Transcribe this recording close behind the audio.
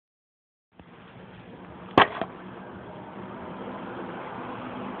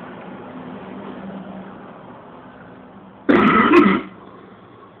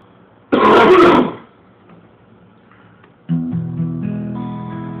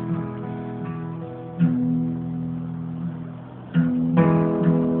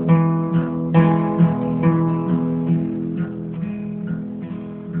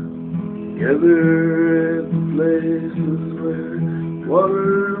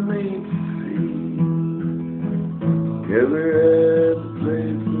meets the sea. Together at the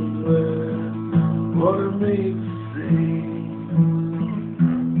places where water meets the sea.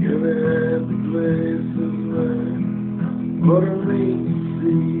 Together at the places where water meets the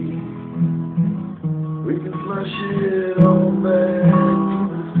sea. We can flush it all back to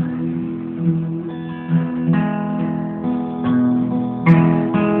the sea.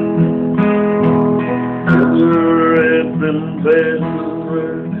 Together at them places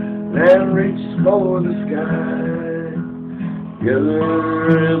where land reaches for the sky. Together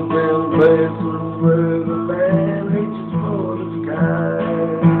at them places where the land reaches for the sky.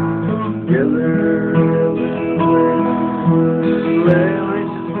 Together at them places where the land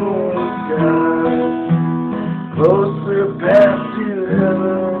reaches for the sky. Closer path to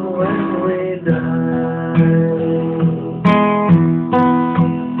heaven when we die.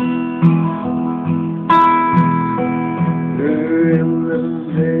 We're in the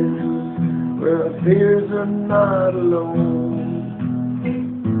places where our fears are not alone.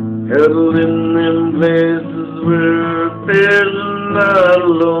 Held in them places where our fears are not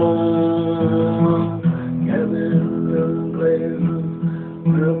alone. Gathered in them places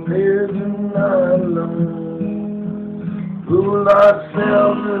where our fears are not alone. Fool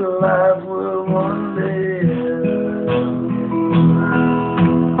ourselves in a life will one day end.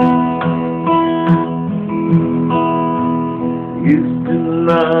 Used to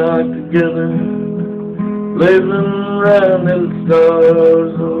knock together, blazing round in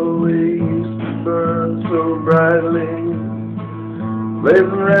stars. Oh, we used to burn so brightly,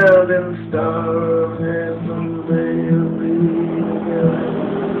 blazing round in stars. Yeah, someday we'll be together,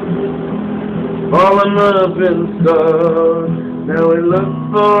 falling up in stars. Now we look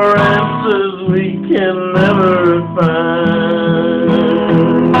for answers we can never find.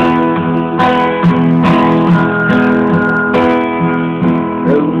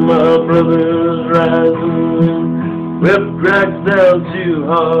 As my brother's rising, whip cracks down too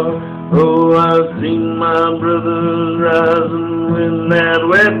hard. Oh, I've seen my brothers rising when that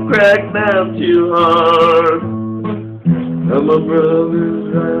whip cracked down too hard. Now my brother's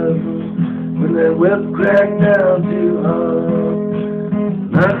rising when that whip cracked down too hard.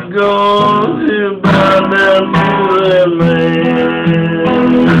 Not going to bow down to that man.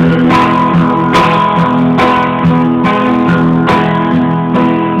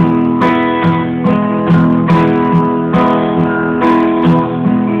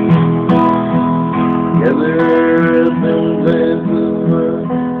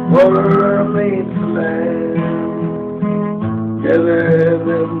 Water meets the land. Together in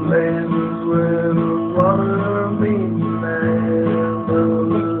them places where the water meets the land.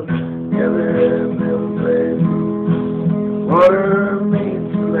 Together in them places, water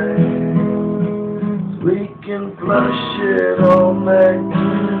meets the land. We can flush it